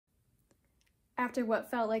After what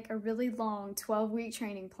felt like a really long 12-week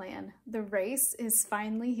training plan, the race is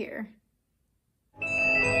finally here.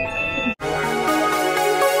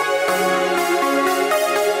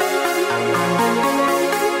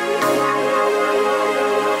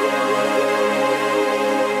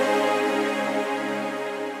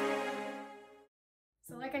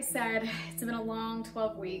 So like I said, it's been a long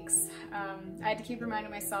 12 weeks. I had to keep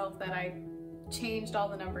reminding myself that I changed all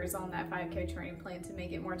the numbers on that 5K training plan to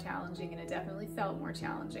make it more challenging, and it definitely felt more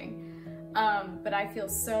challenging. But I feel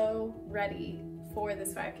so ready for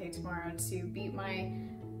this 5K tomorrow to beat my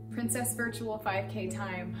Princess Virtual 5K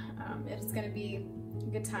time. It's gonna be a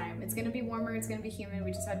good time. It's gonna be warmer, it's gonna be humid.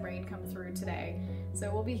 We just had rain come through today, so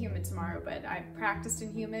it will be humid tomorrow, but I've practiced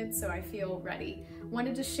in humid, so I feel ready.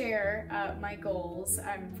 Wanted to share my goals.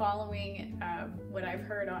 I'm following what I've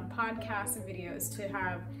heard on podcasts and videos to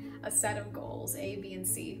have a set of goals, A, B, and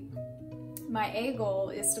C. My A goal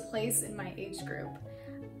is to place in my age group.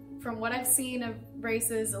 From what I've seen of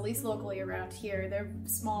races, at least locally around here, they're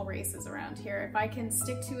small races around here. If I can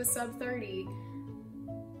stick to a sub 30,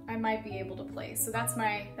 I might be able to place. So that's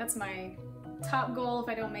my top goal. If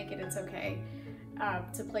I don't make it, it's okay.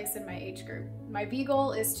 To place in my age group. My B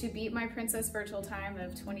goal is to beat my Princess Virtual time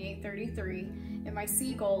of 28:33, and my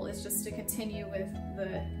C goal is just to continue with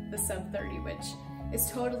the sub 30, which is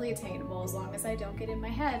totally attainable as long as I don't get in my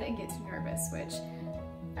head and get too nervous, which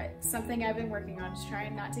something I've been working on, just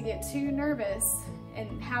trying not to get too nervous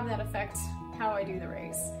and have that affect how I do the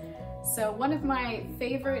race. So one of my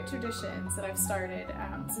favorite traditions that I've started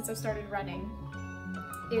since I've started running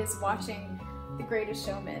is watching The Greatest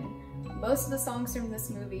Showman. Most of the songs from this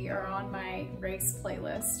movie are on my race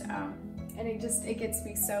playlist, and it gets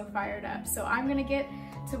me so fired up. So I'm gonna get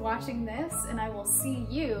to watching this, and I will see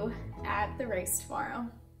you at the race tomorrow.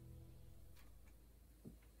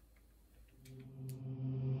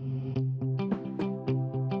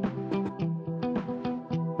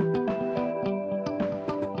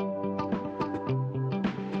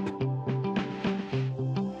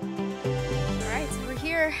 Alright, so we're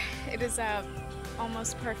here. It is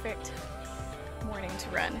almost perfect morning to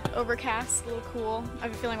run. Overcast, a little cool. I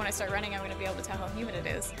have a feeling when I start running I'm going to be able to tell how humid it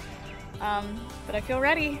is. But I feel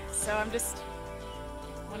ready, so I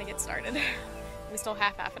want to get started. We still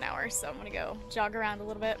have half an hour, so I'm going to go jog around a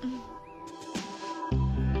little bit.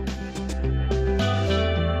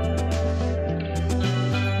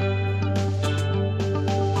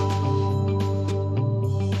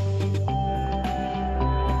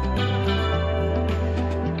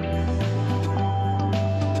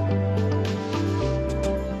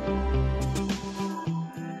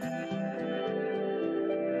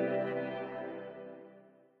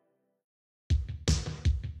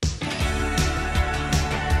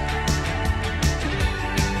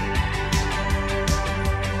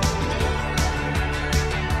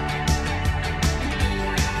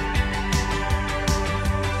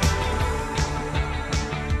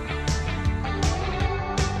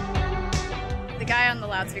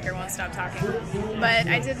 Loudspeaker won't stop talking, but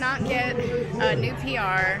I did not get a new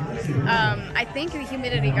PR. I think the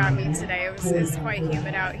humidity got me today. It's quite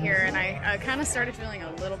humid out here, and I kind of started feeling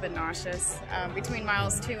a little bit nauseous between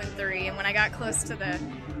miles 2 and 3. And when I got close to the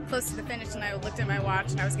finish, and I looked at my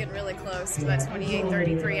watch, and I was getting really close to that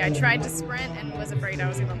 28:33, I tried to sprint and was afraid I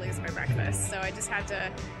was going to lose my breakfast. So I just had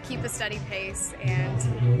to keep a steady pace.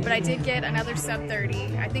 But I did get another sub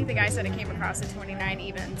 30. I think the guy said it came across at 29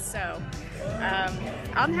 even. So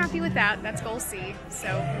I'm happy with that. That's goal C. So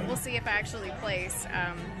we'll see if I actually place.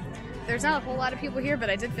 There's not a whole lot of people here, but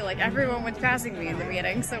I did feel like everyone was passing me in the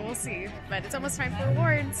meeting, so we'll see. But it's almost time for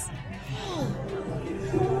awards.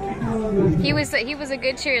 He was a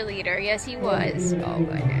good cheerleader. Yes, he was. Oh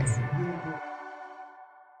goodness.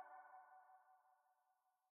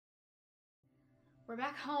 We're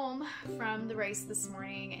back home from the race this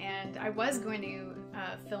morning, and I was going to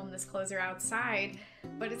film this closer outside,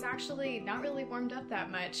 but it's actually not really warmed up that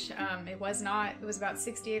much. It was about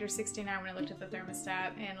 68 or 69 when I looked at the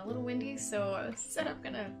thermostat, and a little windy, so I said I'm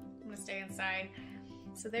gonna stay inside.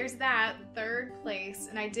 So there's that, third place,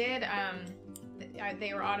 and I did,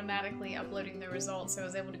 they were automatically uploading the results, so I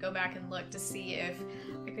was able to go back and look to see if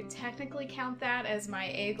I could technically count that as my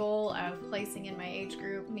A goal of placing in my age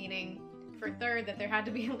group, meaning for third that there had to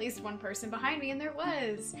be at least one person behind me, and there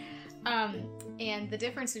was. And the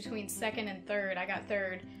difference between second and third, I got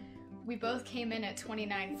third, we both came in at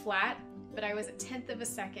 29 flat, but I was a 1/10 of a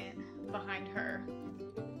second behind her.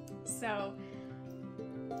 So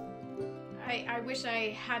I wish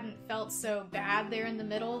I hadn't felt so bad there in the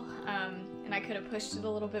middle, and I could have pushed it a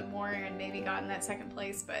little bit more and maybe gotten that second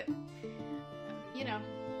place, but you know,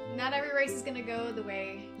 not every race is gonna go the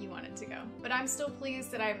way you want it to go, but I'm still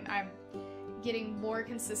pleased that I'm getting more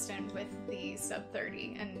consistent with the sub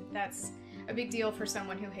 30, and that's a big deal for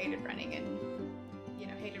someone who hated running and, you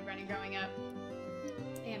know, hated running growing up.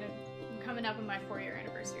 And I'm coming up on my 4-year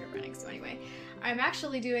anniversary of running. So anyway, I'm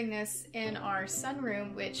actually doing this in our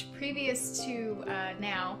sunroom, which previous to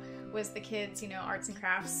now was the kids, you know, arts and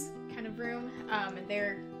crafts kind of room. And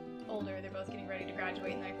they're older, they're both getting ready to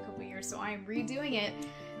graduate in the next couple years. So I'm redoing it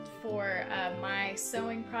for my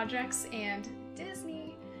sewing projects and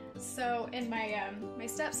Disney. So, and my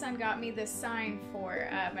stepson got me this sign for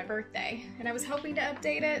my birthday, and I was hoping to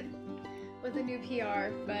update it with a new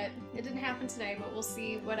PR, but it didn't happen today. But we'll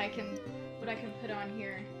see what I can put on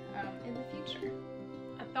here in the future.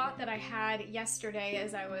 A thought that I had yesterday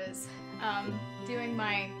as I was doing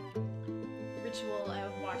my ritual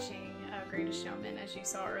of watching Greatest Showman, as you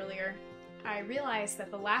saw earlier, I realized that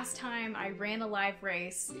the last time I ran a live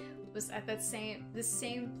race was at this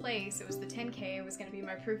same place. It was the 10K. It was going to be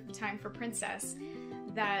my proof of time for Princess.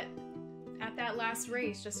 That at that last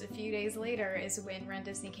race, just a few days later, is when Run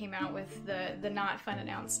Disney came out with the not fun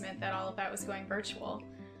announcement that all of that was going virtual.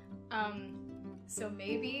 So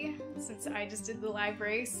maybe, since I just did the live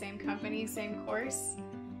race, same company, same course,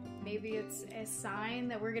 maybe it's a sign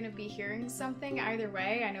that we're going to be hearing something. Either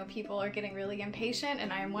way, I know people are getting really impatient,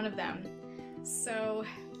 and I am one of them. So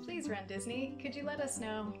please, Run Disney, could you let us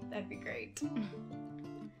know? That'd be great.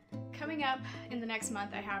 Coming up in the next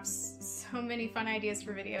month, I have so many fun ideas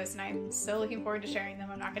for videos, and I'm so looking forward to sharing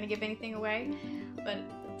them. I'm not going to give anything away, but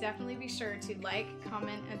definitely be sure to like,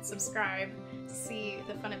 comment, and subscribe to see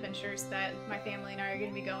the fun adventures that my family and I are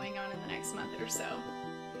going to be going on in the next month or so.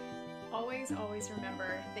 Always, always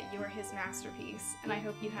remember that you are his masterpiece, and I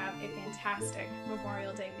hope you have a fantastic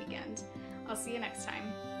Memorial Day weekend. I'll see you next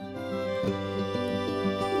time.